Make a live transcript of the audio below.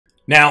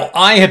Now,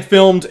 I had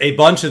filmed a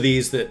bunch of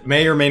these that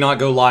may or may not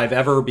go live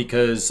ever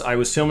because I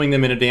was filming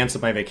them in advance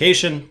of my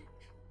vacation.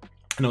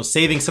 And I was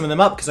saving some of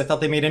them up because I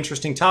thought they made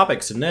interesting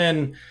topics. And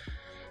then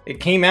it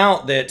came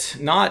out that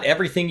not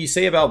everything you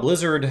say about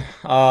Blizzard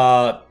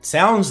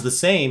sounds the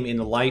same in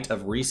the light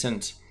of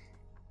recent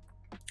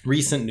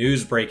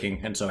news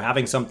breaking. And so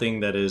having something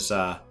that is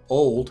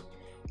old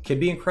can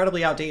be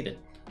incredibly outdated.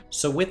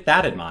 So with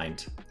that in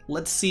mind,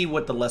 let's see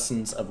what the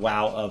lessons of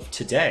WoW of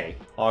today,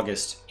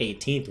 August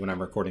 18th, when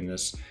I'm recording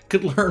this,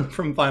 could learn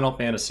from Final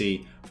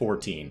Fantasy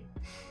XIV.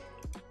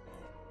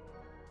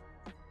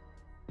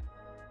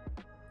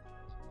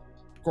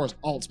 Of course,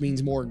 alt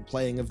means more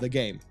playing of the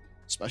game,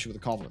 especially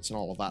with the Covenants and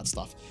all of that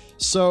stuff.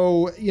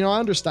 So, you know, I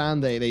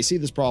understand they see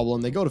this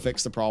problem, they go to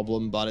fix the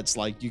problem, but it's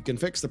like you can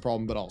fix the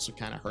problem, but also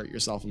kind of hurt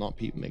yourself and not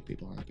make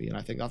people happy. And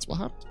I think that's what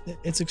happened.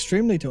 It's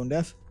extremely tone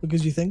deaf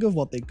because you think of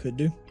what they could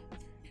do.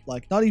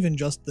 Like, not even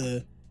just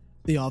the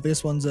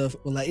obvious ones of,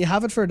 we'll let you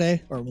have it for a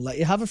day, or we'll let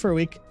you have it for a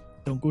week.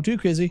 Don't go too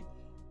crazy.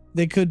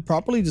 They could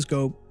properly just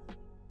go,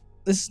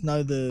 this is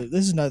now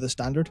the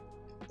standard.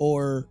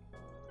 Or,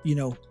 you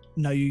know,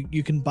 now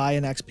you can buy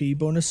an XP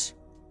bonus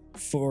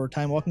for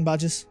time walking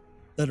badges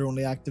that are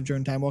only active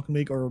during time walking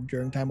week or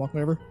during time walking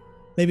whatever.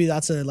 Maybe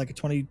that's like a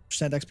 20%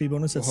 XP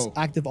bonus that's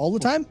active all the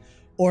time,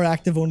 or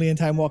active only in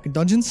time walking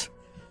dungeons.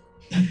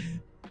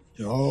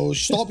 Oh,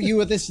 stop you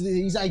with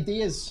these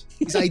ideas.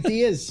 These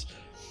ideas.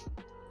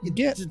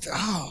 Yeah.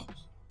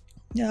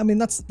 Yeah, I mean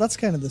that's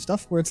kind of the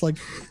stuff where it's like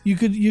you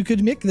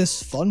could make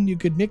this fun, you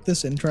could make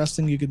this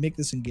interesting, you could make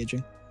this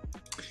engaging.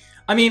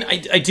 I mean,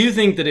 I do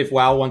think that if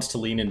WoW wants to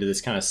lean into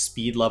this kind of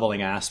speed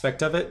leveling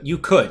aspect of it, you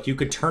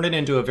could turn it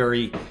into a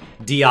very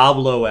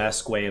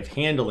Diablo-esque way of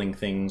handling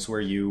things where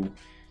you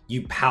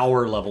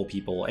power level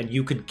people, and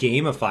you could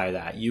gamify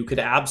that. You could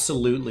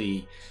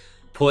absolutely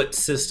put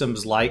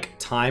systems like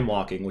time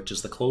walking, which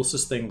is the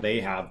closest thing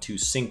they have to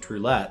synced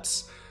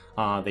roulettes.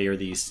 They are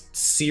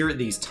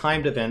these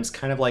timed events,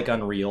 kind of like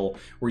Unreal,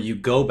 where you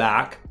go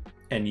back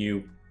and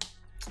you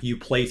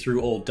play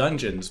through old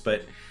dungeons,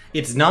 but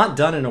it's not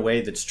done in a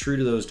way that's true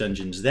to those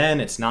dungeons then.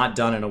 It's not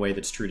done in a way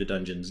that's true to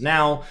dungeons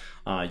now.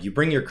 You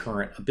bring your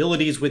current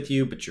abilities with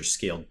you, but you're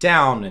scaled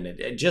down, and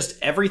it just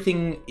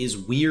everything is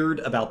weird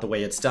about the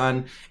way it's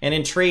done. And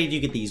in trade, you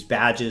get these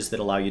badges that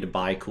allow you to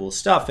buy cool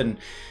stuff, and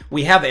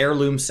we have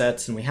heirloom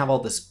sets, and we have all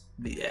this.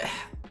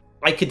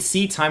 I could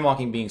see time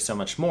walking being so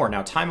much more.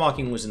 Now, time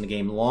walking was in the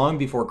game long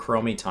before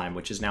Chromie Time,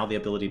 which is now the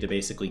ability to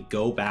basically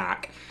go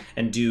back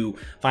and do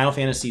Final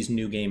Fantasy's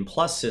New Game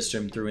Plus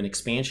system through an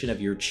expansion of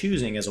your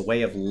choosing as a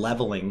way of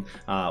leveling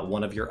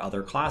one of your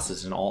other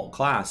classes, an alt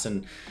class.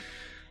 And,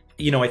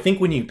 you know, I think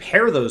when you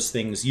pair those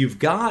things, you've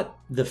got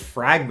the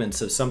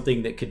fragments of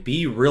something that could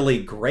be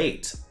really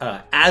great.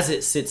 As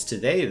it sits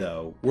today,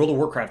 though, World of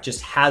Warcraft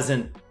just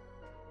hasn't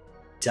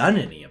done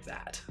any of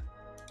that.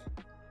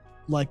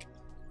 Like,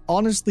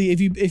 honestly,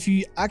 if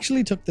you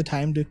actually took the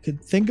time to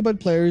think about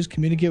players,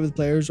 communicate with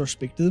players, or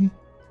speak to them,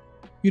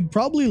 you'd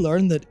probably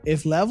learn that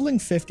if leveling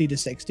 50 to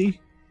 60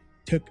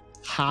 took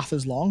half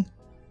as long,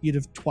 you'd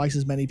have twice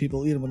as many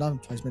people. Well,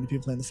 not twice as many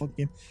people playing the fucking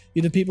game.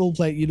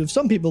 You'd have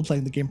some people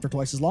playing the game for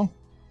twice as long.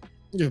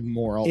 You have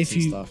more alts if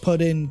you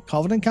put in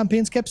Covenant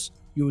campaign skips,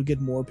 you would get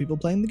more people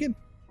playing the game.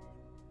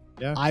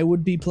 Yeah, I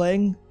would be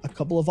playing a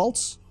couple of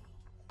alts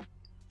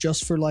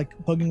just for like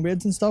bugging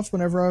raids and stuff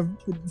whenever I've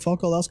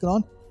fuck all else going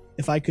on.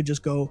 If I could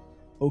just go,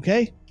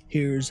 okay,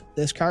 here's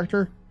this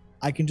character,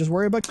 I can just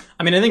worry about.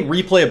 I mean, I think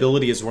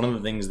replayability is one of the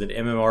things that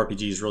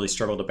MMORPGs really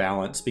struggle to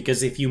balance,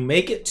 because if you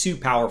make it too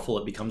powerful,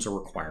 it becomes a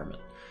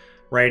requirement,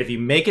 right? If you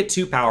make it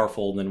too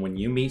powerful, then when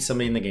you meet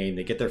somebody in the game,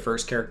 they get their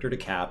first character to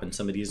cap, and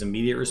somebody's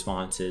immediate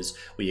response is,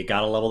 well, you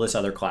gotta level this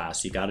other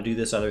class, you gotta do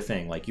this other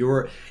thing. Like,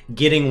 you're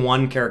getting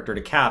one character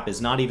to cap is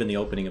not even the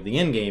opening of the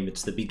end game,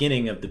 it's the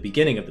beginning of the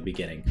beginning of the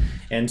beginning.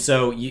 And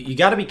so you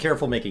gotta be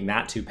careful making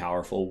that too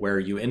powerful, where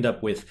you end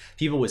up with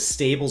people with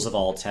stables of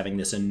alts having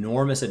this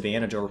enormous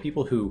advantage over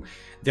people who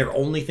their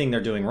only thing they're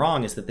doing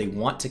wrong is that they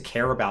want to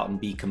care about and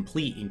be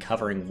complete in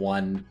covering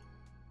one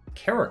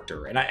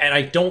character, and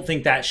I don't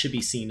think that should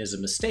be seen as a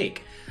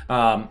mistake.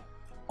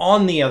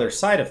 On the other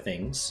side of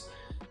things,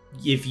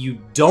 if you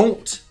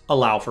don't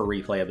allow for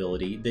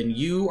replayability, then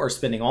you are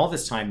spending all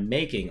this time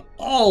making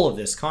all of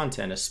this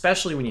content,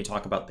 especially when you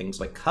talk about things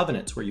like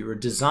Covenants, where you were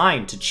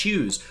designed to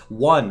choose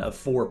one of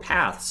 4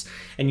 paths,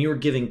 and you're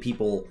giving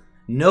people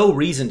no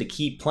reason to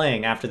keep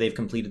playing after they've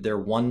completed their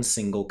one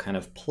single kind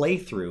of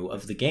playthrough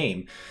of the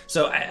game.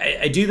 So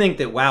I do think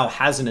that WoW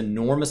has an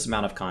enormous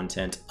amount of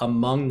content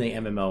among the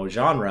MMO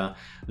genre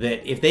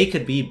that if they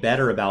could be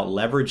better about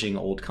leveraging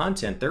old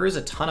content, there is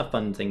a ton of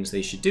fun things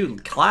they should do.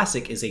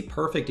 Classic is a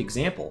perfect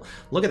example.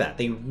 Look at that.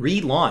 They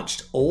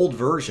relaunched an old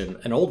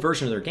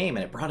version of their game,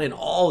 and it brought in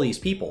all these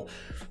people.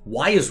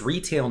 Why is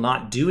retail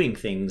not doing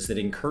things that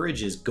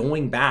encourages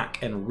going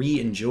back and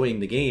re-enjoying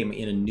the game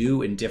in a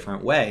new and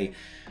different way?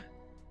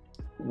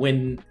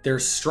 When they're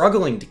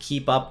struggling to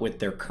keep up with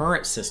their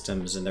current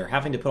systems and they're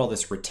having to put all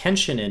this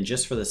retention in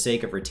just for the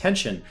sake of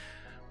retention,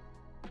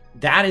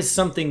 that is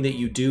something that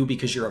you do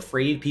because you're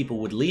afraid people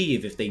would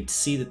leave if they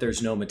see that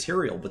there's no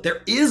material. But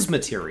there is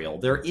material.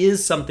 There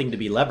is something to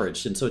be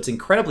leveraged. And so it's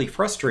incredibly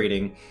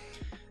frustrating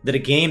that a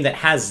game that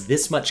has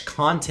this much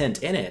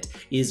content in it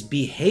is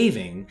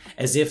behaving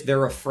as if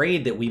they're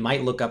afraid that we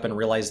might look up and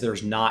realize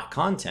there's not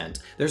content.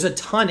 There's a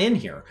ton in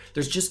here.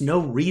 There's just no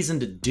reason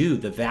to do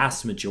the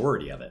vast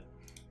majority of it.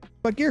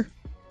 But gear.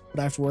 But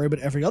I have to worry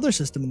about every other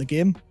system in the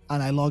game,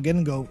 and I log in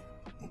and go,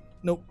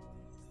 nope.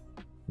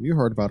 Have you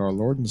heard about our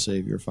Lord and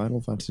Savior, Final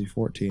Fantasy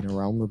XIV, A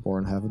Realm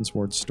Reborn,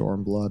 Heavensward,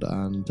 Stormblood,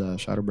 and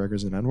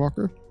Shadowbreakers and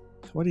Endwalker?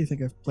 Why do you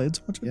think I've played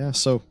so much of it? Yeah,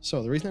 so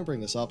the reason I bring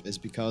this up is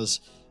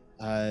because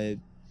that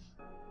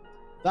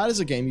is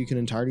a game you can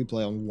entirely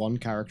play on one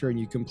character, and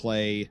you can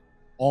play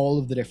all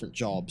of the different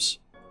jobs,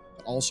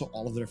 but also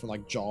all of the different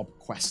like job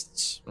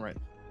quests. Right?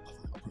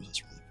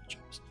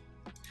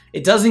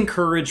 It does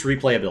encourage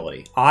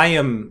replayability.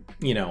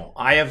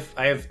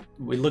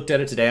 We looked at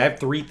it today. I have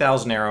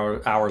 3,000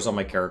 hours on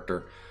my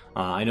character.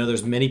 I know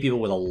there's many people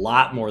with a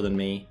lot more than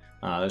me.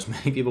 There's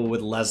many people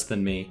with less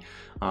than me.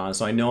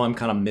 So I know I'm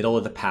kind of middle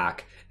of the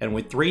pack. And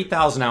with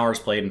 3,000 hours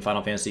played in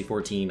Final Fantasy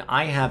XIV,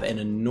 I have an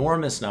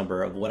enormous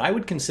number of what I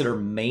would consider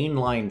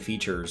mainline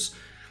features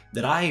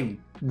that I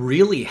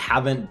really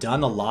haven't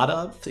done a lot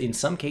of. In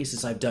some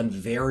cases, I've done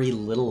very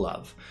little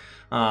of.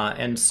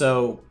 And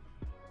so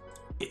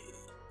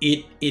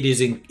it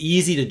is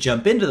easy to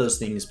jump into those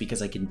things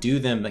because I can do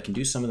them. I can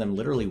do some of them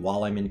literally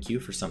while I'm in queue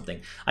for something.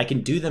 I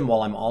can do them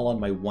while I'm all on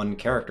my one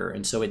character.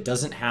 And so it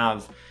doesn't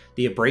have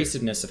the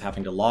abrasiveness of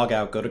having to log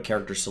out, go to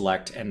character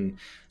select, and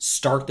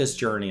start this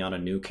journey on a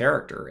new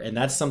character. And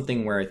that's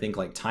something where I think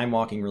like time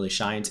walking really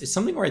shines. It's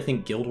something where I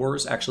think Guild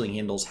Wars actually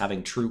handles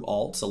having true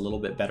alts a little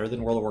bit better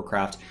than World of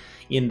Warcraft,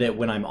 in that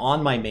when I'm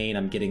on my main,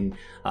 I'm getting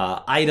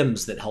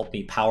items that help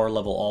me power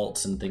level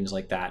alts and things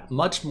like that,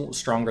 much more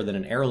stronger than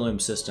an heirloom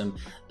system,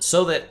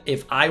 so that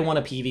if I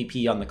want to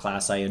PvP on the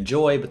class I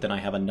enjoy, but then I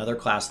have another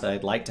class that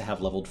I'd like to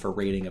have leveled for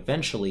raiding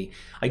eventually,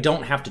 I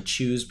don't have to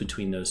choose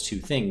between those two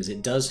things.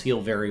 It does feel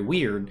very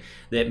weird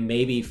that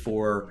maybe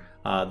for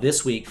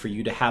this week, for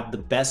you to have the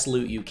best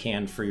loot you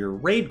can for your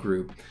raid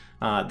group,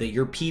 that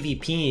you're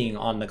PvPing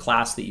on the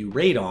class that you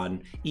raid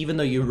on, even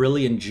though you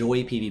really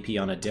enjoy PvP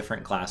on a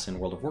different class in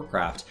World of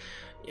Warcraft,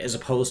 as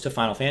opposed to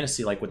Final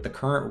Fantasy, like with the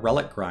current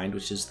Relic Grind,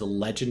 which is the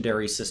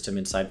legendary system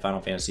inside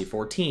Final Fantasy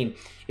XIV.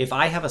 If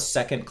I have a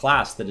second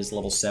class that is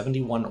level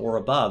 71 or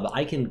above,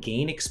 I can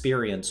gain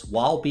experience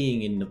while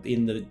being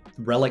in the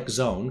Relic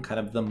Zone, kind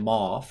of the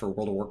Maw for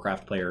World of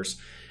Warcraft players,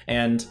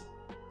 and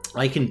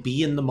I can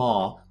be in the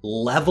Maw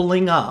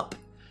leveling up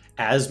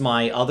as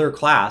my other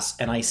class,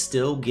 and I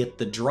still get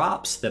the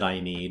drops that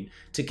I need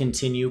to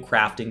continue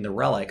crafting the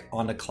relic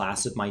on a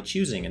class of my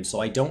choosing. And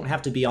so I don't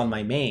have to be on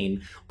my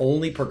main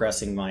only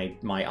progressing my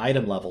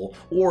item level,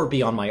 or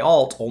be on my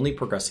alt only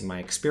progressing my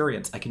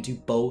experience. I can do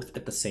both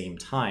at the same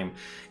time.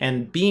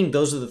 And being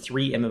those are the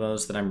three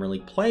MMOs that I'm really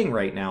playing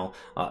right now,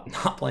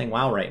 not playing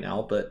WoW right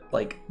now, but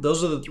like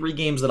those are the three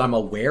games that I'm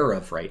aware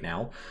of right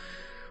now.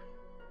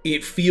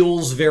 It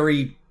feels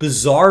very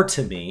bizarre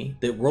to me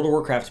that World of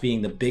Warcraft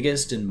being the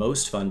biggest and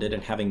most funded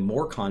and having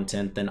more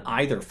content than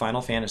either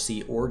Final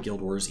Fantasy or Guild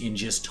Wars in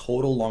just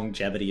total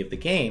longevity of the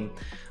game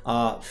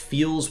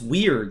feels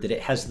weird that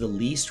it has the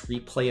least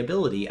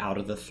replayability out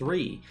of the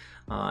three.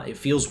 It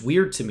feels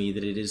weird to me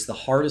that it is the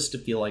hardest to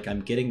feel like I'm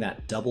getting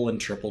that double and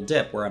triple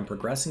dip, where I'm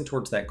progressing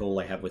towards that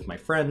goal I have with my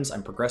friends,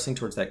 I'm progressing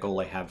towards that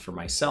goal I have for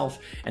myself,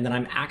 and then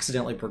I'm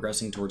accidentally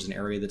progressing towards an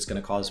area that's going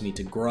to cause me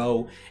to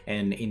grow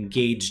and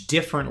engage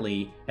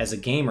differently as a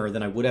gamer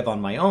than I would have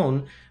on my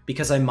own,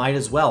 because I might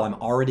as well. I'm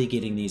already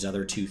getting these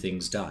other two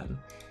things done.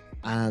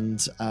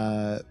 And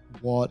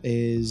what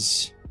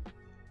is...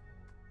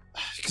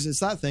 Because it's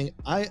that thing,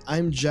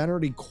 I'm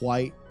generally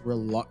quite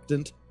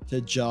reluctant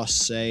to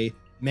just say,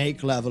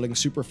 make leveling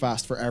super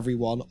fast for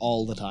everyone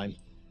all the time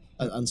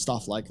and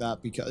stuff like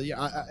that, because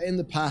in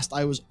the past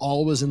I was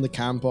always in the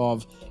camp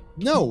of,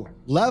 no,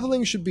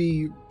 leveling should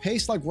be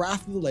paced like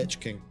Wrath of the Lich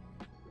King,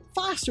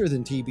 faster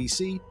than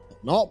TBC,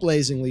 but not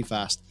blazingly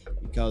fast,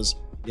 because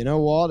you know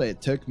what,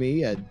 it took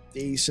me a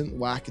decent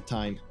whack of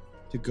time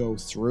to go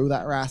through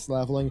that Wrath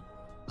leveling,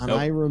 and Nope.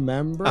 I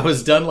remember I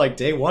was done like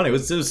day one. It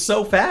was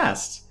so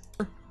fast.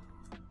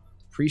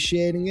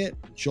 appreciating it,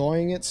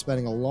 enjoying it,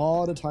 spending a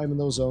lot of time in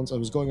those zones. I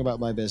was going about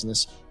my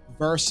business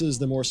versus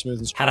the more smooth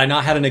and Had I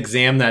not had an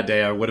exam that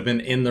day, I would have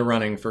been in the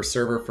running for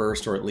server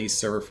first, or at least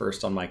server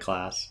first on my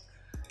class.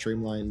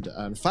 streamlined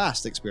and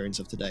fast experience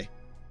of today.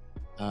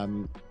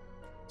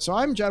 So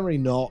I'm generally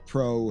not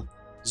pro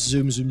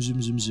zoom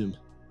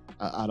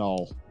at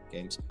all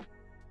games.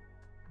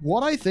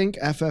 What I think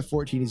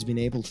FF14 has been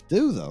able to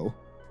do, though,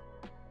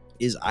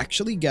 is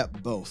actually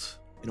get both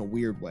in a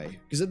weird way,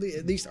 because at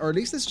least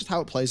that's just how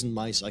it plays in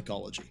my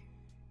psychology.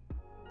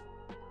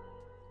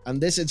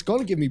 And it's going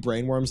to give me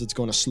brainworms. It's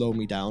going to slow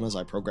me down as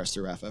I progress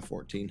through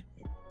FF14,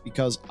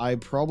 because I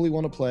probably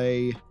want to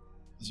play.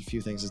 There's a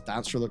few things.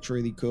 Dancer looks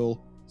really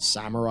cool.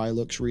 Samurai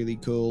looks really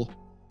cool.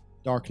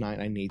 Dark Knight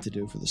I need to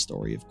do for the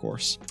story, of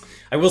course.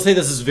 I will say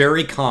this is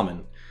very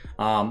common.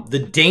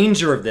 The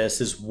danger of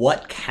this is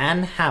what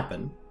can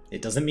happen.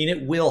 It doesn't mean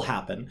it will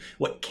happen.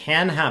 What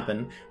can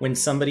happen when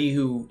somebody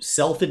who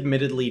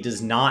self-admittedly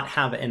does not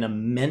have an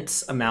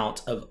immense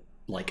amount of,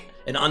 like,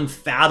 an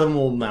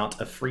unfathomable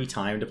amount of free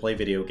time to play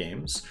video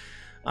games,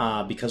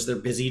 because they're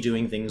busy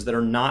doing things that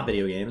are not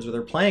video games, or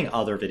they're playing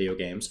other video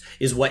games,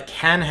 is what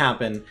can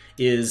happen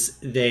is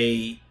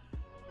they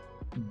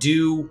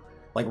do...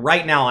 Like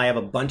right now, I have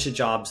a bunch of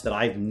jobs that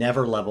I've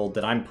never leveled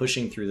that I'm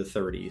pushing through the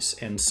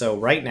 30s. And so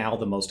right now,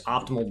 the most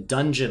optimal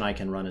dungeon I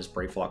can run is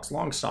Brayflox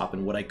Longstop.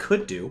 And what I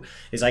could do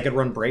is I could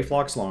run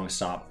Brayflox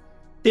Longstop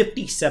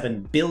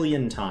 57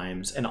 billion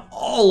times, and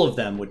all of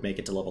them would make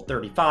it to level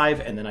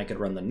 35. And then I could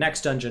run the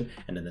next dungeon,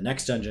 and then the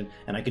next dungeon,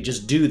 and I could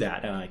just do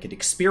that. And I could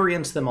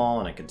experience them all,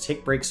 and I could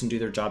take breaks and do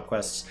their job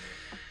quests.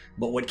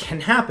 But what can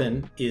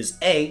happen is,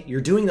 A, you're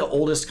doing the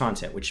oldest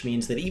content, which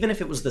means that even if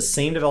it was the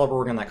same developer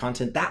working on that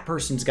content, that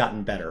person's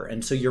gotten better.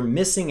 And so you're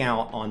missing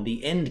out on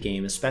the end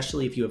game,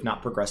 especially if you have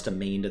not progressed a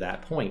main to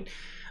that point.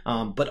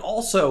 But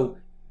also,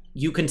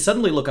 you can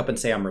suddenly look up and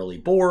say, I'm really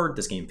bored,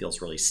 this game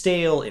feels really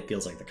stale, it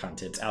feels like the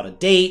content's out of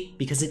date,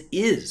 because it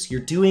is.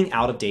 You're doing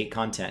out-of-date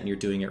content, and you're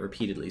doing it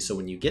repeatedly. So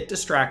when you get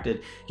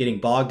distracted, getting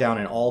bogged down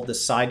in all of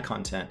this side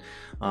content,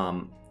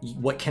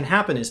 what can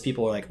happen is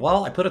people are like,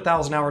 well, I put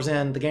 1,000 hours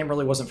in, the game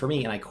really wasn't for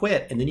me, and I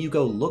quit. And then you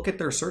go look at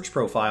their search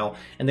profile,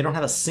 and they don't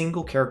have a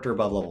single character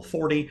above level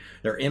 40.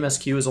 Their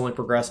MSQ has only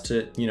progressed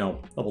to,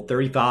 level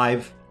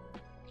 35.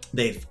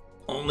 They've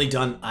only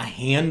done a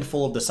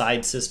handful of the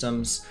side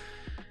systems,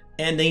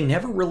 and they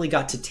never really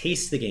got to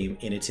taste the game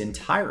in its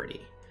entirety.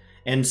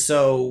 And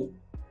so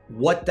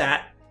what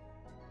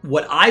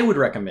I would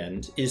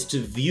recommend is to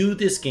view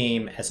this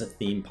game as a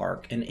theme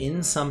park. And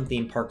in some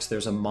theme parks,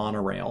 there's a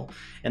monorail.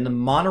 And the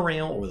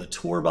monorail, or the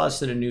tour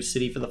bus in a new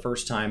city for the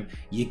first time,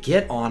 you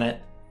get on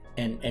it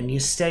and you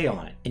stay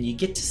on it. And you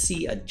get to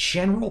see a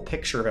general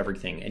picture of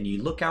everything. And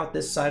you look out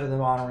this side of the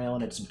monorail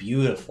and it's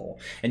beautiful.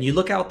 And you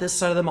look out this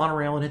side of the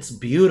monorail and it's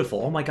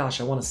beautiful. Oh my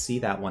gosh, I want to see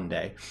that one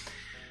day.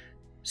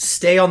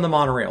 Stay on the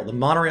monorail. The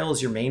monorail is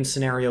your main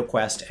scenario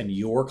quest and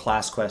your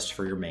class quest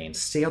for your main.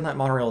 Stay on that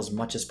monorail as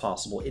much as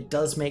possible. It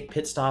does make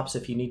pit stops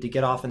if you need to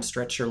get off and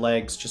stretch your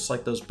legs, just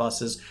like those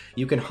buses.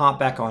 You can hop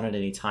back on at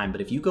any time,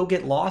 but if you go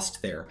get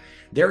lost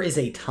there is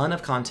a ton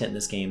of content in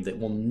this game that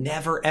will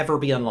never ever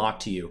be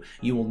unlocked to you.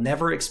 You will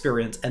never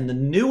experience, and the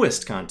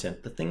newest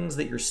content, the things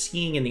that you're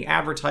seeing in the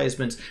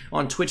advertisements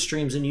on Twitch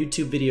streams and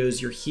YouTube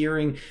videos, you're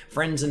hearing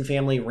friends and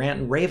family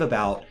rant and rave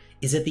about,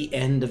 is at the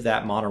end of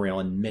that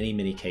monorail in many,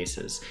 many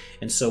cases.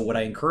 And so what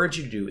I encourage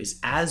you to do is,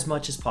 as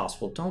much as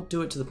possible, don't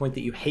do it to the point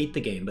that you hate the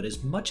game, but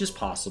as much as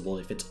possible,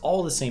 if it's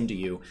all the same to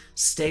you,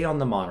 stay on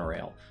the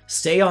monorail.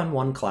 Stay on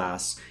one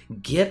class,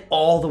 get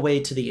all the way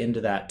to the end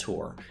of that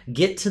tour.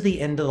 Get to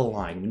the end of the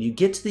line. When you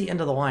get to the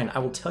end of the line, I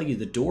will tell you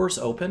the doors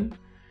open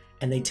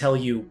and they tell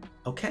you,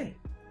 okay,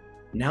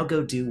 now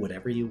go do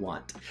whatever you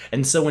want.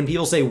 And so when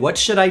people say, what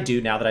should I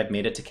do now that I've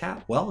made it to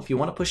cap? Well, if you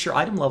want to push your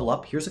item level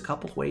up, here's a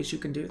couple of ways you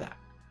can do that.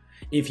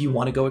 If you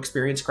want to go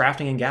experience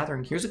crafting and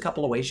gathering, here's a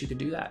couple of ways you can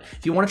do that.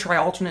 If you want to try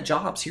alternate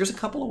jobs, here's a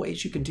couple of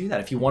ways you can do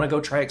that. If you want to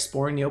go try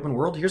exploring the open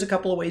world, here's a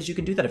couple of ways you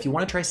can do that. If you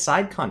want to try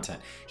side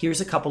content,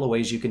 here's a couple of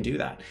ways you can do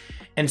that.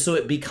 And so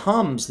it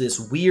becomes this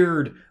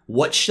weird,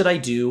 what should I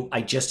do?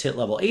 I just hit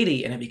level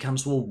 80, and it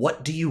becomes, well,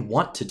 what do you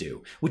want to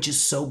do? Which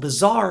is so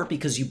bizarre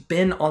because you've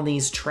been on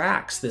these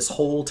tracks this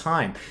whole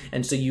time.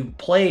 And so you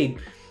played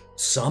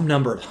some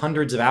number of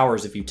hundreds of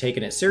hours if you've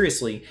taken it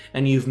seriously,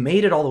 and you've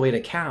made it all the way to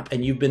cap,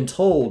 and you've been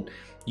told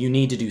you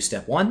need to do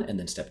step 1, and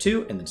then step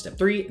 2, and then step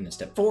 3, and then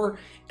step 4,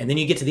 and then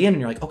you get to the end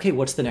and you're like, okay,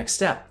 what's the next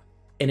step?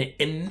 And it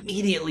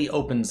immediately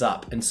opens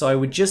up. And so I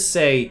would just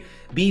say,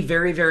 be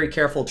very, very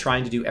careful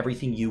trying to do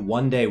everything you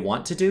one day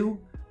want to do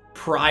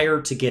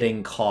prior to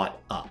getting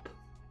caught up.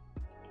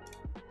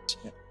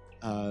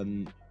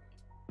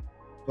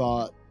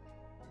 But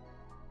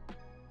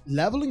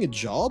leveling a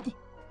job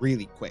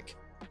really quick.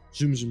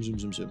 Zoom, zoom, zoom,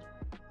 zoom, zoom.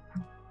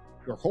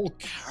 Your whole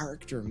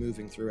character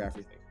moving through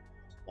everything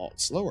a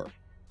lot slower.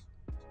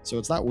 So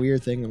it's that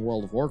weird thing in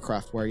World of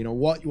Warcraft where,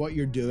 what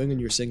you're doing in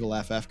your single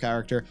FF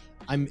character,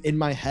 I'm in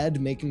my head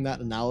making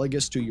that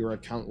analogous to your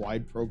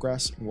account-wide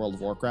progress in World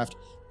of Warcraft.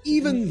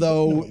 Even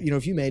though,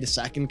 if you made a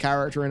second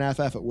character in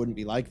FF, it wouldn't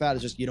be like that.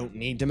 It's just you don't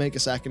need to make a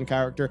second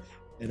character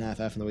in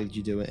FF in the way that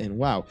you do it in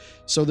WoW.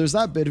 So there's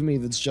that bit of me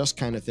that's just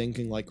kind of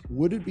thinking, like,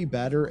 would it be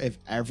better if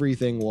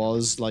everything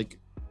was, like,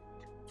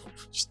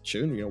 just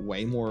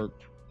way more,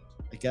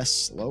 I guess,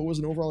 slow as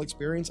an overall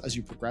experience as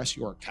you progress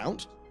your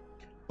account,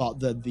 but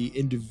the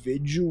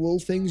individual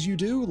things you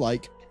do,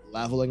 like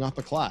leveling up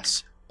a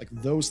class, like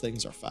those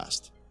things are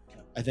fast.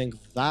 I think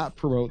that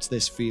promotes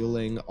this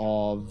feeling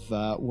of,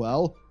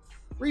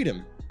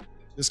 freedom.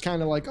 It's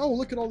kind of like, oh,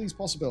 look at all these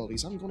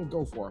possibilities, I'm going to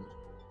go for them.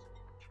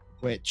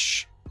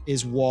 Which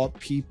is what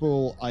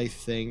people, I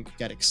think,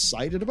 get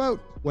excited about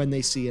when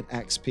they see an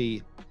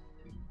XP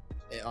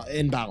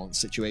imbalance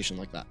situation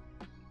like that.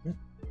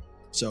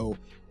 So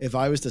if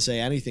I was to say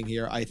anything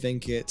here, I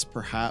think it's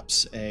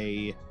perhaps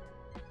a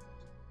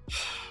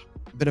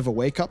bit of a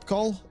wake-up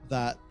call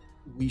that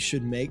we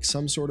should make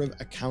some sort of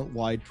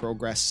account-wide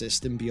progress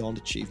system beyond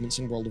achievements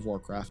in World of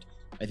Warcraft.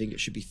 I think it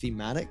should be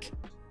thematic.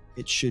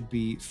 It should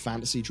be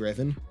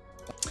fantasy-driven.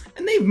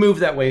 And they've moved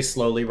that way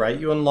slowly, right?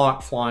 You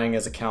unlock flying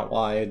as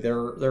account-wide.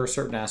 There are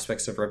certain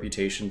aspects of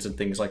reputations and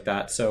things like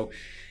that. So,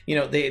 you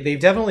know, they've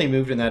definitely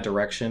moved in that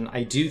direction.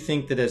 I do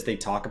think that as they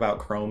talk about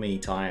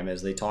Chromie time,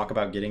 as they talk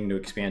about getting into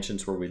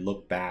expansions where we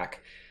look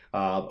back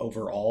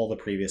over all the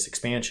previous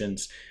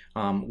expansions,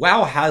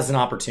 WoW has an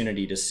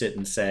opportunity to sit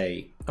and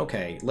say,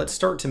 okay, let's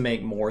start to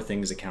make more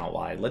things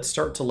account-wide. Let's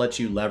start to let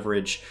you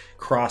leverage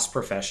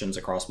cross-professions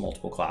across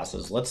multiple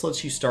classes. Let's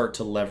let you start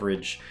to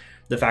leverage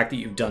the fact that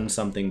you've done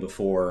something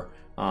before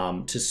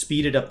to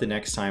speed it up the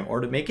next time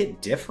or to make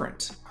it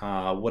different.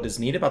 What is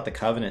neat about the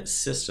Covenant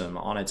system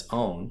on its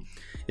own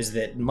is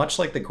that much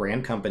like the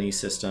Grand Company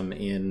system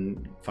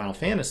in Final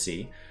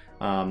Fantasy,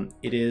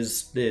 it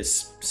is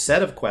this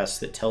set of quests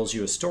that tells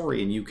you a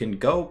story, and you can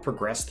go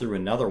progress through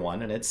another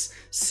one, and it's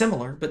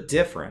similar but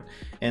different.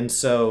 And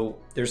so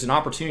there's an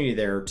opportunity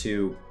there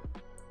to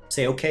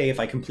say, okay, if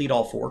I complete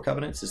all 4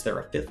 covenants, is there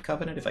a 5th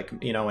covenant? If I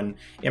can, you know, and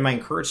am I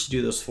encouraged to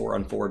do those 4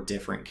 on 4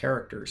 different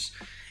characters?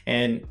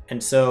 And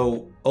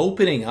so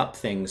opening up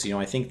things, you know,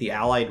 I think the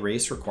allied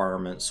race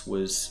requirements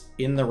was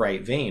in the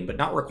right vein, but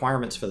not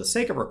requirements for the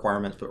sake of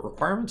requirements, but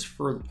requirements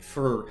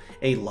for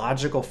a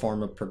logical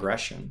form of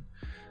progression.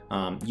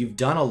 You've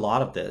done a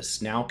lot of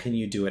this. Now can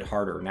you do it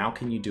harder? Now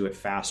can you do it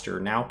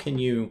faster? Now can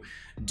you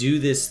do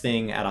this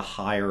thing at a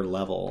higher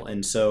level?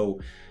 And so,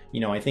 you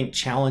know, I think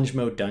challenge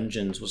mode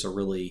dungeons was a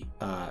really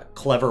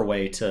clever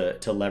way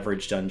to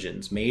leverage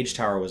dungeons. Mage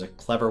Tower was a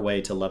clever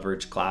way to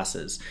leverage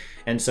classes.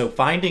 And so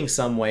finding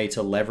some way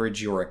to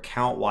leverage your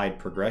account-wide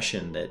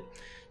progression that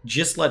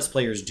just lets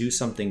players do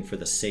something for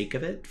the sake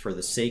of it, for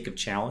the sake of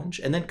challenge,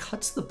 and then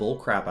cuts the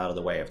bullcrap out of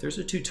the way. If there's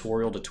a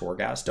tutorial to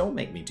Torghast, don't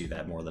make me do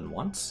that more than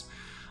once.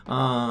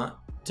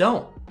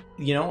 Don't,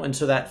 you know. And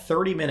so that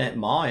 30-minute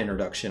Maw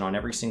introduction on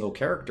every single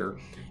character,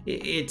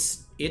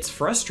 it's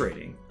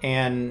frustrating,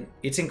 and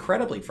it's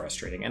incredibly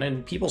frustrating. And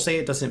then people say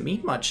it doesn't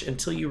mean much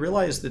until you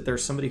realize that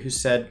there's somebody who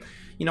said,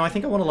 you know, I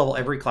think I want to level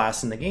every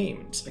class in the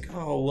game. It's like,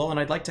 oh, well, and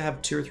I'd like to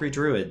have 2 or 3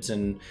 druids,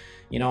 and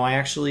you know, I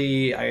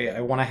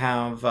want to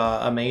have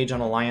a mage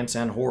on Alliance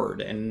and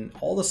Horde. And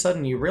all of a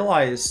sudden you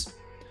realize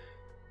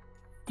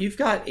you've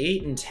got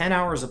 8 and 10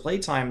 hours of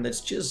playtime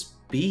that's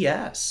just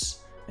BS.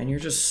 And you're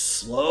just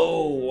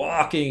slow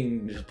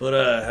walking to put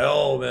a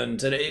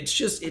helmet, and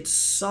it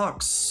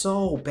sucks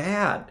so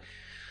bad.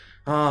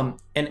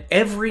 And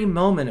every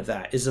moment of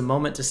that is a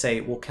moment to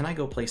say, well, can I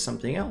go play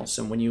something else?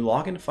 And when you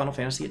log into Final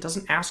Fantasy, it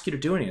doesn't ask you to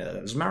do any of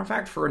that. As a matter of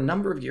fact, for a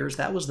number of years,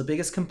 that was the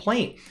biggest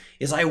complaint,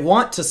 is I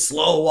want to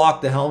slow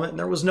walk the helmet, and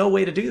there was no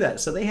way to do that.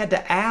 So they had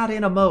to add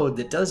in a mode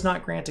that does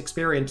not grant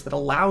experience that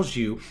allows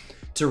you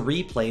to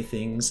replay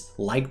things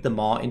like the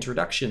Maw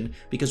introduction,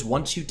 because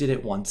once you did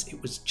it once,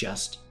 it was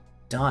just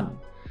done.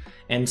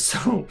 And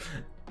so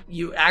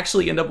you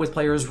actually end up with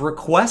players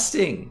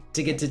requesting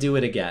to get to do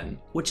it again,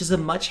 which is a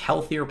much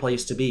healthier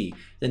place to be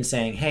than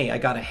saying, hey, I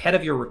got ahead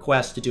of your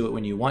request to do it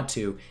when you want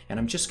to, and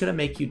I'm just going to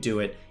make you do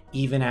it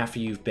even after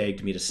you've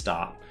begged me to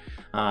stop.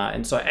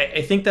 And so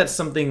I think that's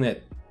something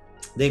that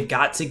they've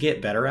got to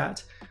get better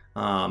at.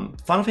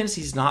 Final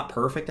Fantasy is not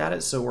perfect at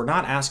it, so we're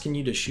not asking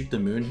you to shoot the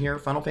moon here.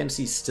 Final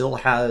Fantasy still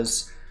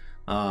has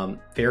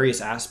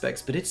various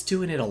aspects, but it's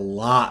doing it a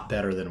lot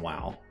better than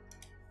WoW.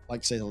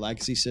 Like, say, the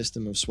legacy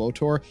system of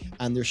SWTOR,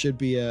 and there should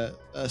be a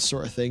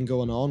sort of thing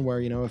going on where,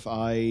 you know, if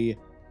I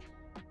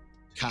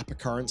cap a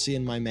currency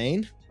in my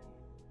main,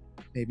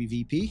 maybe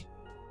VP,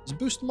 there's a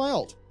boost in my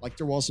ult, like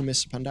there was in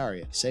Mists of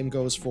Pandaria. Same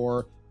goes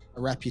for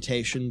a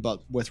reputation,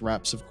 but with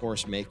reps, of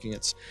course, making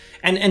it.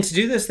 And to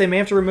do this, they may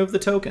have to remove the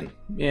token.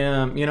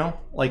 Yeah, you know,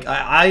 like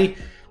I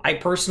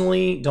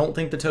personally don't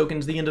think the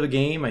token's the end of the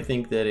game. I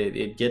think that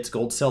it gets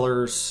gold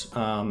sellers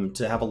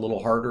to have a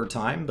little harder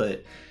time,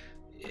 but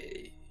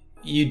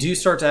you do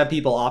start to have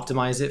people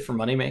optimize it for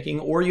money making,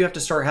 or you have to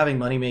start having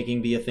money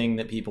making be a thing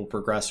that people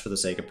progress for the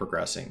sake of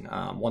progressing.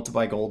 Want to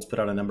Buy Gold's put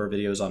out a number of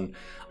videos on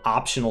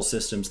optional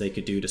systems they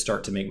could do to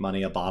start to make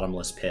money a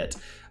bottomless pit,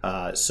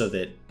 so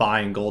that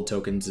buying gold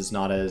tokens is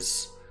not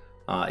as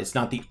it's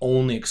not the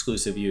only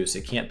exclusive use.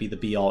 It can't be the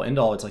be all end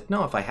all. It's like,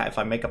 no, if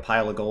I make a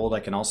pile of gold, I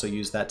can also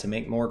use that to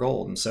make more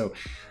gold. And so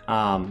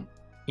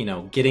you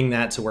know, getting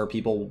that to where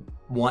people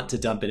want to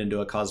dump it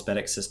into a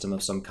cosmetic system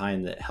of some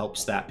kind that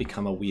helps that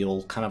become a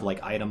wheel, kind of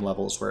like item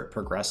levels where it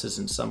progresses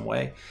in some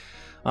way.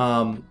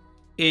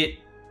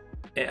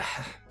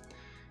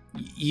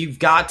 You've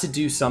got to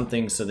do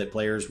something so that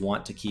players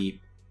want to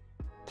keep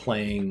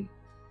playing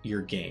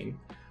your game.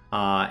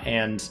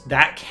 And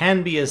that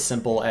can be as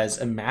simple as,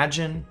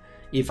 imagine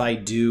if I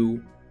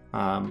do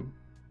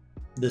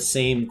the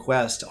same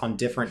quest on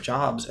different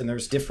jobs and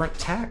there's different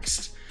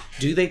text.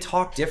 Do they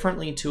talk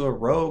differently to a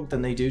rogue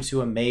than they do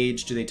to a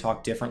mage? Do they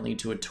talk differently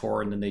to a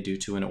tauren than they do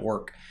to an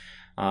orc?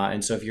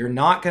 And so if you're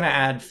not going to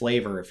add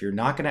flavor, if you're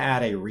not going to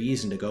add a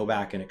reason to go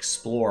back and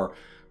explore,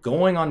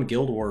 going on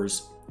Guild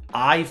Wars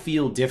I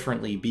feel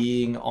differently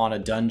being on a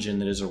dungeon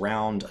that is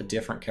around a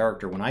different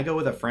character. When I go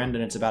with a friend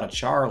and it's about a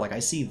char, like I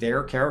see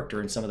their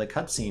character in some of the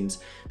cutscenes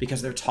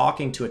because they're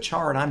talking to a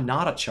char and I'm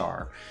not a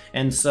char.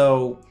 And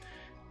so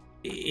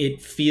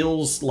it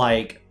feels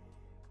like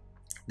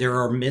there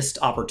are missed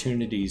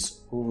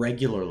opportunities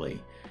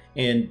regularly.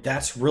 And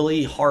that's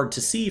really hard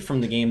to see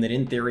from the game that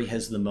in theory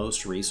has the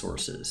most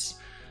resources.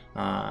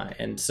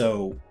 And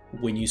so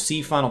when you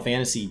see Final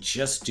Fantasy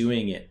just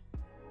doing it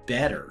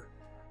better,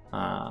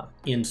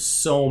 in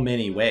so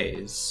many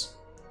ways,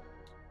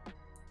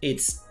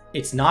 it's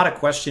not a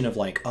question of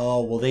like,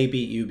 oh, well, they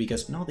beat you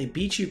because... No, they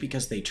beat you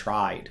because they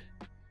tried.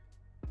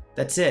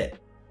 That's it.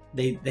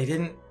 They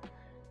didn't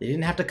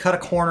have to cut a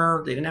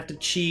corner. They didn't have to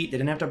cheat. They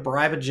didn't have to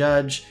bribe a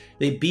judge.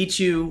 They beat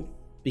you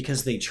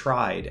because they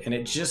tried. And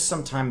it just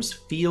sometimes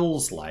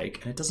feels like,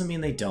 and it doesn't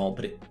mean they don't,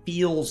 but it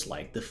feels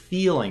like, the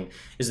feeling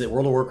is that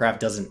World of Warcraft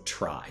doesn't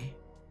try.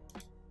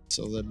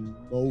 So that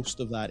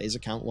most of that is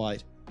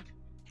account-wide.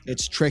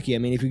 It's tricky. I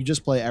mean, if you could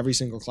just play every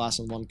single class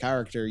in one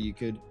character, you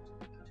could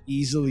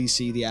easily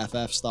see the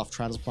FF stuff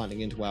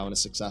transplanting into WoW in a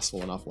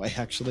successful enough way,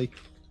 actually.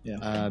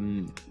 Yeah.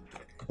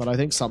 But I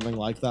think something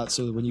like that,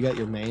 so when you get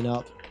your main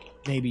up,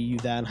 maybe you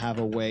then have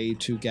a way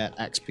to get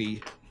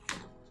XP,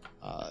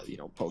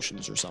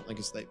 potions or something,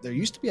 because there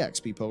used to be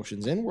XP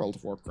potions in World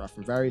of Warcraft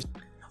for various...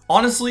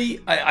 Honestly,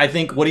 I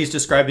think what he's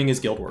describing is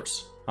Guild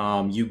Wars.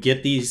 You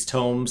get these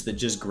tomes that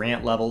just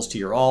grant levels to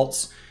your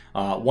alts.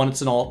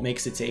 Once an alt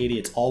makes it to 80,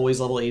 it's always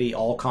level 80.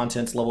 All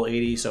content's level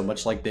 80, so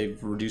much like they've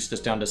reduced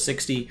us down to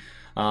 60.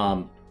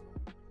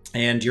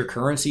 And your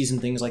currencies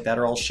and things like that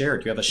are all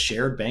shared. You have a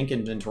shared bank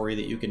inventory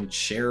that you can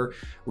share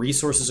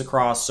resources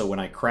across. So when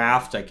I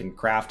can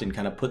craft and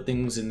kind of put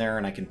things in there,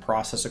 and I can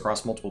process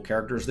across multiple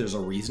characters. There's a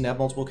reason to have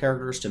multiple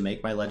characters to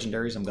make my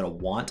legendaries. I'm going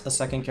to want a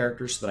second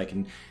character so that I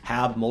can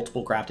have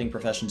multiple crafting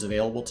professions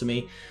available to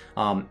me.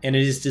 And it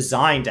is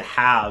designed to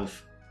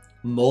have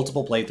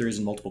multiple playthroughs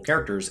and multiple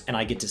characters, and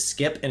I get to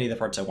skip any of the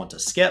parts I want to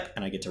skip,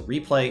 and I get to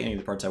replay any of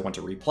the parts I want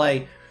to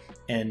replay,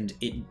 and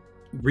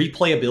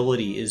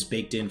replayability is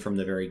baked in from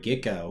the very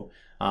get-go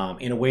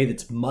in a way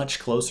that's much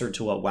closer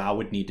to what WoW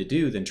would need to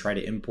do than try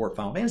to import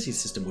Final Fantasy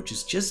system, which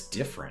is just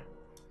different.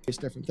 It's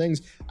different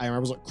things. I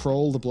remember, was it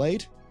Kroll the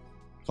Blade?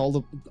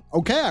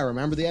 Okay, I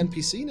remember the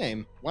NPC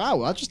name. Wow,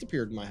 that just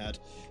appeared in my head.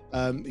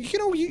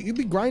 You'd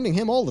be grinding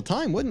him all the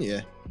time, wouldn't you?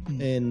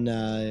 In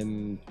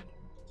the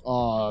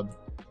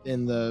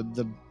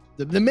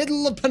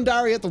middle of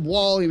Pandaria at the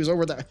wall, he was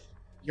over there.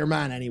 Your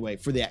man, anyway,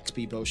 for the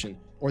XP potion.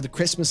 Or the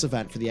Christmas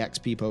event for the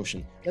XP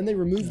potion. Then they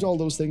removed all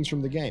those things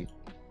from the game.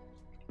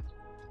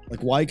 Like,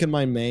 why can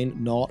my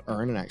main not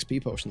earn an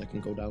XP potion that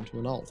can go down to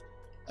an alt?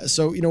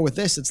 So, with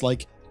this, it's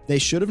like, they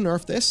should have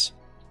nerfed this,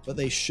 but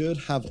they should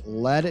have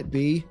let it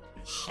be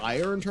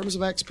higher in terms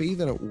of XP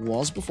than it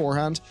was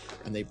beforehand,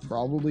 and they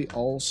probably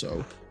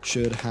also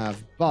should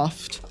have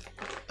buffed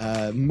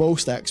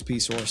most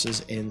XP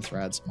sources in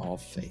Threads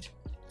of Fate.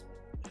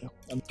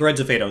 Threads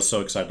of Fate I was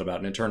so excited about,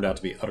 and it turned out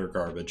to be utter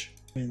garbage.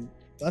 I mean,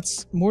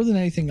 that's more than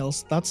anything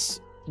else. That's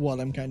what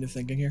I'm kind of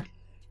thinking here.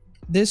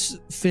 This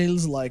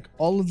feels like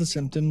all of the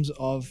symptoms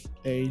of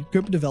a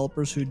group of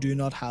developers who do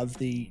not have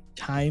the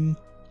time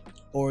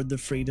or the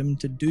freedom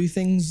to do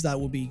things that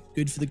will be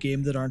good for the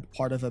game that aren't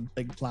part of a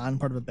big plan,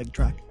 part of a big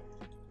track.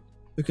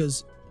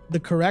 Because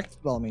it's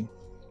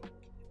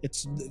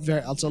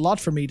a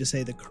lot for me to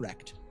say the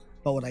correct.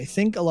 But what I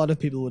think a lot of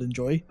people would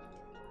enjoy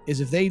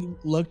is if they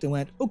looked and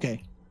went,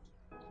 okay,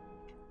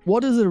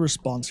 what is the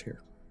response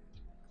here?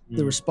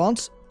 The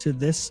response to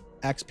this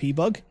XP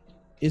bug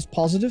is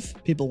positive.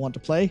 People want to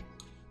play.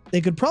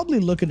 They could probably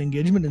look at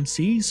engagement and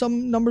see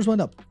some numbers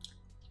went up.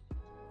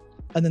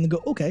 And then they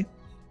go, okay,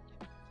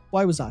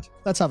 why was that?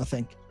 Let's have a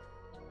think.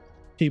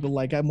 People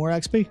like more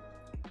XP.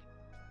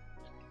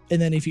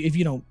 And then if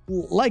you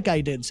like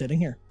I did sitting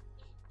here,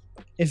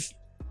 if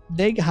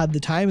they had the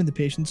time and the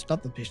patience,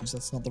 not the patience,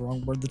 that's not the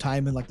wrong word, the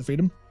time and like the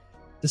freedom,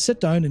 to sit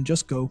down and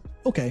just go,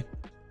 okay,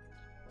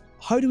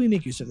 how do we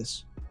make use of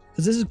this?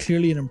 Because this is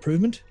clearly an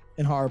improvement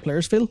in how our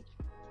players feel.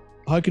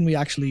 How can we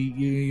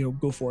actually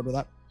go forward with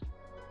that?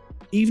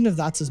 Even if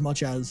that's as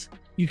much as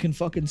you can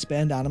fucking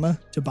spend anima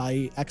to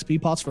buy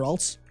XP pots for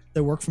alts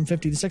that work from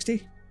 50 to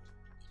 60,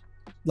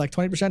 like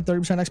 20%, 30%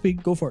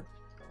 XP, go for it.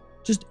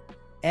 Just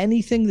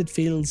anything that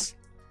feels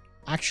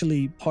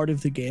actually part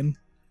of the game,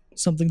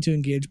 something to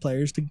engage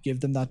players, to give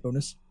them that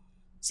bonus,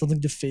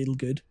 something to feel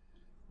good.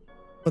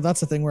 But that's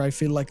the thing where I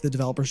feel like the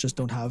developers just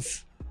don't have,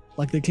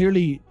 like they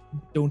clearly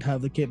don't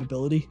have the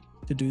capability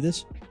to do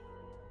this.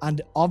 And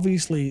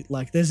obviously,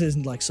 like, this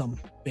isn't like some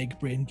big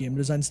brain game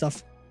design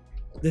stuff.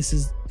 This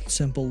is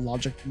simple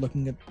logic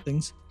looking at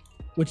things,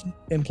 which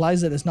implies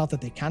that it's not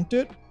that they can't do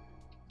it,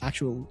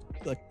 actual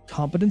like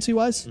competency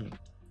wise,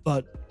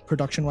 but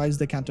production wise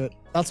they can't do it.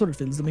 That's what it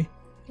feels to me.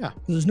 Yeah.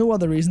 There's no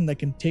other reason they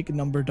can take a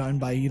number down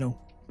by,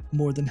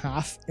 more than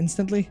half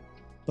instantly,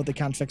 but they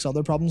can't fix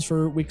other problems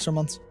for weeks or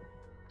months.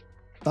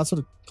 That's what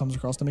it comes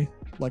across to me.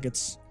 Like,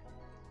 it's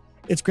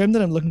grim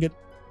that I'm looking at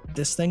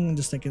this thing and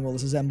just thinking, well,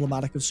 this is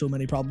emblematic of so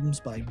many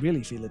problems, but I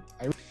really feel it.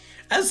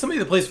 as somebody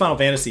that plays Final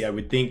Fantasy, I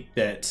would think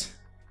that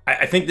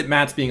I think that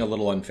Matt's being a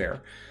little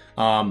unfair.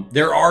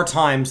 There are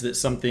times that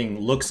something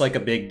looks like a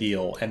big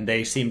deal and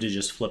they seem to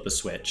just flip a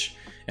switch.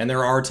 And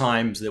there are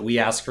times that we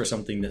ask for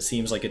something that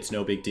seems like it's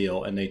no big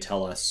deal and they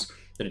tell us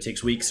that it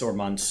takes weeks or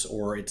months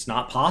or it's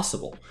not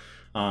possible.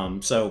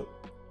 So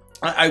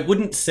I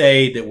wouldn't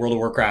say that World of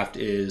Warcraft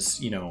is,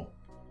 you know,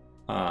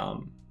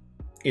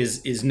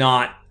 is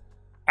not,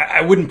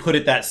 I wouldn't put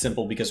it that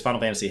simple because Final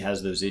Fantasy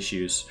has those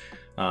issues.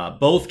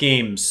 Both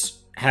games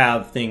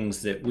have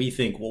things that we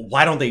think, well,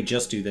 why don't they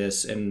just do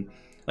this? And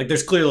like,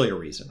 there's clearly a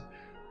reason.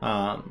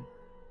 I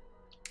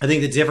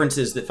think the difference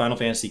is that Final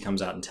Fantasy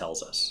comes out and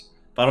tells us.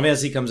 Final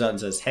Fantasy comes out and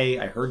says, hey,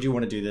 I heard you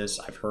want to do this.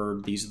 I've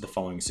heard these are the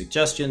following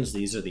suggestions.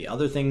 These are the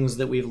other things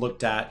that we've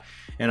looked at.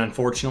 And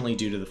unfortunately,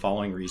 due to the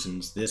following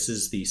reasons, this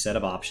is the set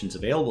of options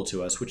available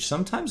to us, which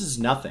sometimes is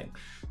nothing.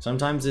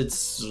 Sometimes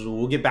it's,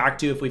 we'll get back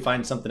to if we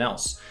find something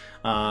else.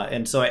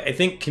 And so I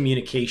think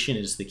communication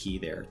is the key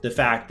there. The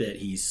fact that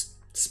he's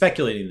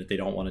speculating that they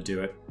don't want to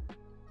do it.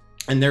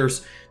 And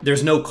there's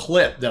no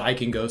clip that I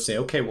can go say,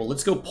 okay, well,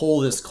 let's go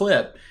pull this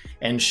clip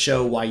and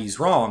show why he's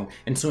wrong.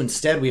 And so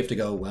instead we have to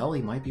go, well,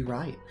 he might be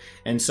right.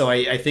 And so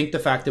I think the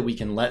fact that we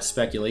can let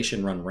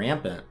speculation run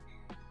rampant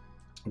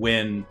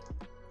when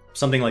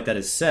something like that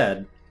is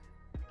said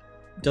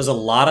does a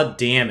lot of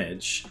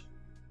damage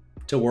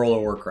to World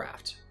of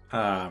Warcraft.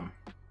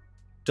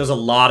 Does a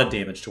lot of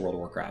damage to World of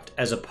Warcraft,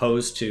 as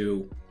opposed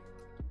to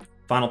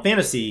Final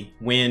Fantasy.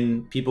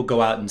 When people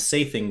go out and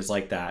say things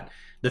like that,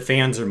 the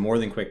fans are more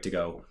than quick to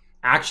go,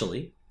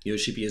 actually,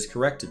 Yoshipi has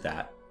corrected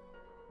that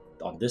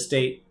on this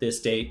date, this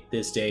date,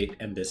 this date,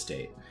 and this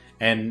date.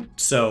 And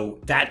so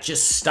that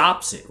just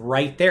stops it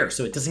right there.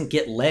 So it doesn't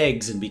get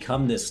legs and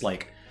become this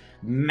like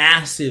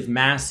massive,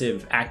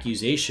 massive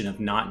accusation of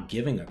not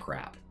giving a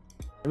crap.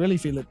 I really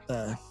feel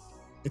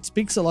it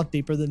speaks a lot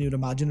deeper than you'd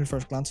imagine at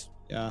first glance.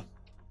 Yeah.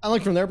 And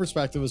like from their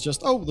perspective, it's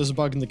just, oh, there's a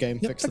bug in the game,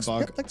 Yep, fix the bug.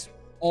 Yep, thanks.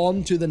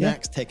 On to the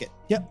next ticket.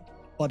 Yep.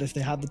 But if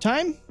they had the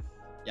time,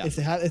 Yeah.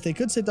 if they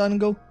could sit down and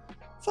go,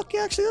 fuck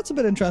yeah, actually that's a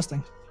bit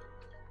interesting.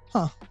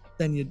 Huh.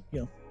 Then you'd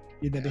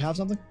maybe have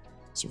something.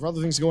 So for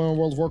other things going on in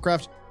World of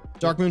Warcraft,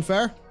 Darkmoon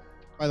Fair,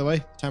 by the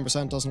way,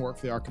 10% doesn't work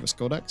for the Archivist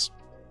Codex.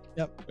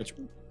 Yep. Which,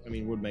 I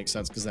mean, would make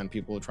sense because then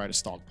people would try to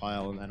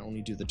stockpile and then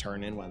only do the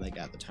turn in when they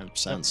get the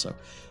 10%. Yep. So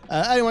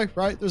anyway,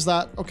 right, there's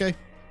that. Okay.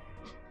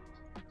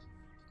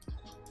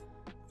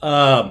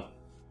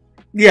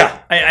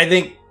 Yeah, I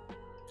think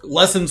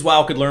lessons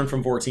WoW could learn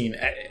from 14.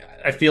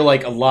 I feel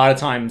like a lot of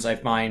times I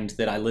find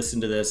that I listen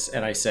to this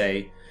and I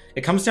say,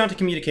 it comes down to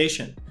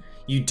communication.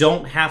 You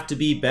don't have to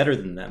be better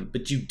than them,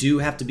 but you do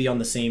have to be on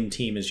the same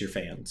team as your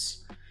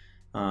fans.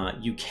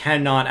 You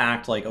cannot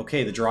act like,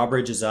 okay, the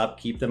drawbridge is up,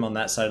 keep them on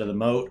that side of the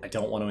moat, I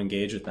don't want to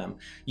engage with them.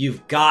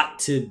 You've got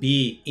to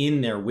be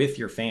in there with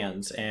your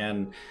fans.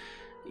 And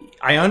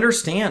I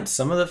understand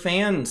some of the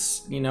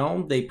fans, you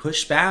know, they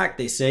push back,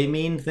 they say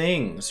mean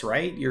things,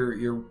 right?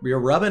 You're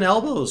rubbing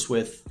elbows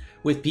with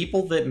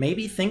people that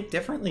maybe think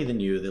differently than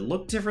you, that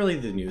look differently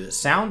than you, that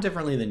sound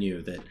differently than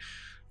you, that,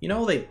 you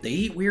know, they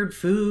eat weird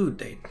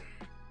food.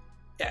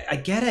 I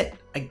get it.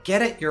 I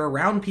get it. You're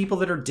around people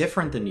that are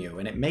different than you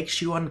and it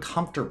makes you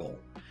uncomfortable.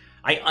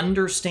 I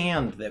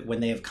understand that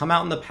when they have come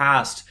out in the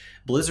past,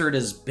 Blizzard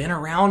has been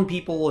around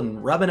people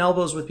and rubbing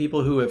elbows with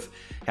people who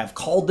have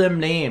called them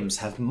names,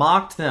 have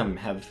mocked them,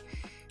 have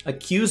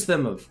accused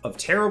them of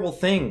terrible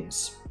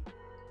things.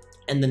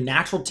 And the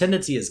natural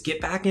tendency is get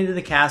back into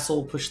the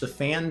castle, push the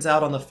fans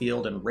out on the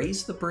field, and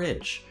raise the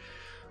bridge.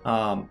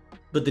 But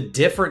the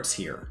difference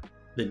here,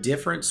 the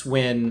difference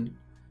when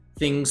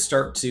things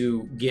start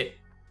to get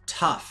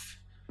tough,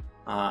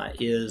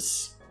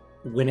 is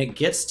when it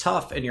gets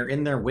tough and you're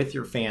in there with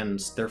your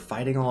fans, they're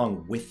fighting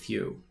along with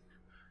you.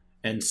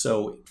 And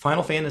so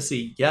Final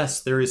Fantasy,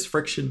 yes, there is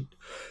friction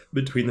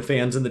between the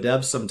fans and the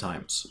devs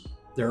sometimes.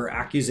 There are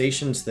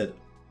accusations that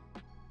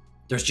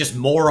there's just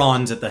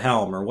morons at the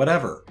helm or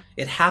whatever.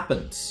 It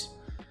happens.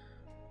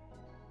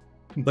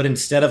 But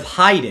instead of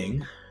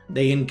hiding,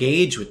 they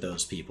engage with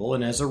those people.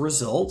 And as a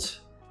result,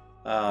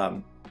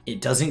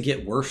 it doesn't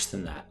get worse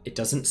than that. It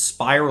doesn't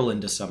spiral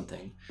into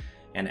something.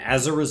 And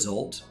as a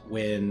result,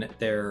 when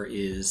there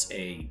is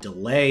a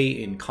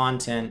delay in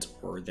content,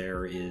 or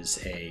there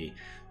is a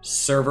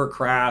server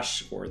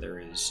crash, or there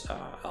is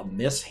a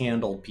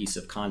mishandled piece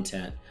of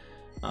content,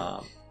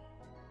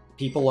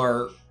 people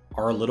are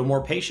a little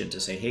more patient to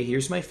say, hey,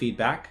 here's my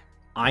feedback.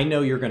 I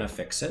know you're going to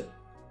fix it.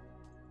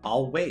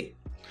 I'll wait.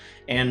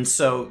 And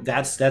so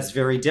that's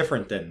very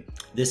different than,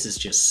 this is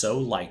just so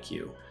like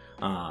you.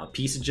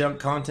 Piece of junk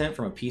content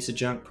from a piece of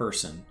junk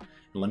person.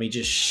 Let me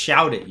just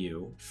shout at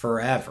you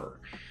forever.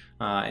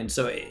 And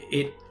so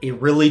it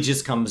really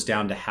just comes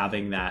down to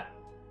having that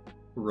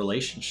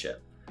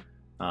relationship.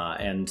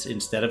 And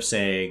instead of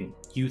saying,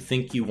 you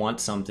think you want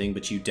something,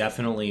 but you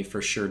definitely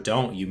for sure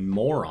don't, you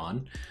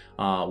moron,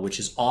 which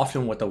is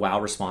often what the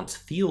WoW response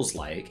feels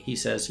like. He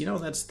says, you know,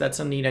 that's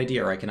a neat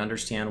idea, or I can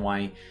understand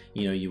why,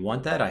 you know, you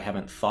want that. I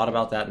haven't thought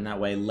about that in that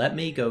way. Let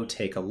me go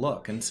take a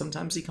look. And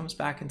sometimes he comes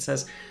back and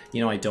says,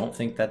 you know, I don't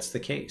think that's the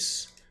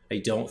case. I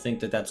don't think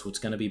that that's what's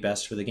going to be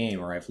best for the game,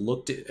 or I've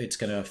looked at it's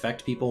going to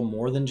affect people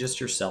more than just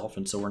yourself,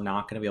 and so we're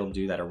not going to be able to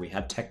do that, or we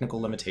have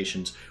technical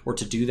limitations, or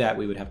to do that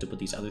we would have to put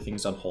these other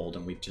things on hold,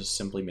 and we've just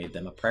simply made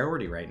them a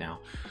priority right now.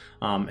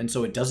 And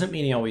so it doesn't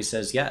mean he always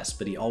says yes,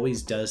 but he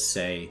always does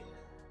say,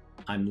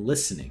 I'm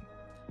listening.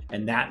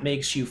 And that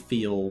makes you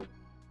feel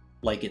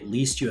like at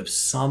least you have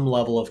some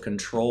level of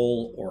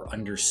control or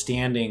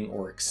understanding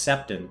or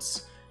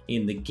acceptance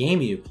in the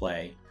game you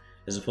play,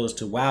 as opposed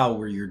to WoW,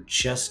 where you're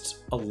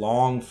just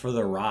along for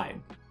the ride.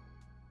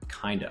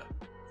 Kinda.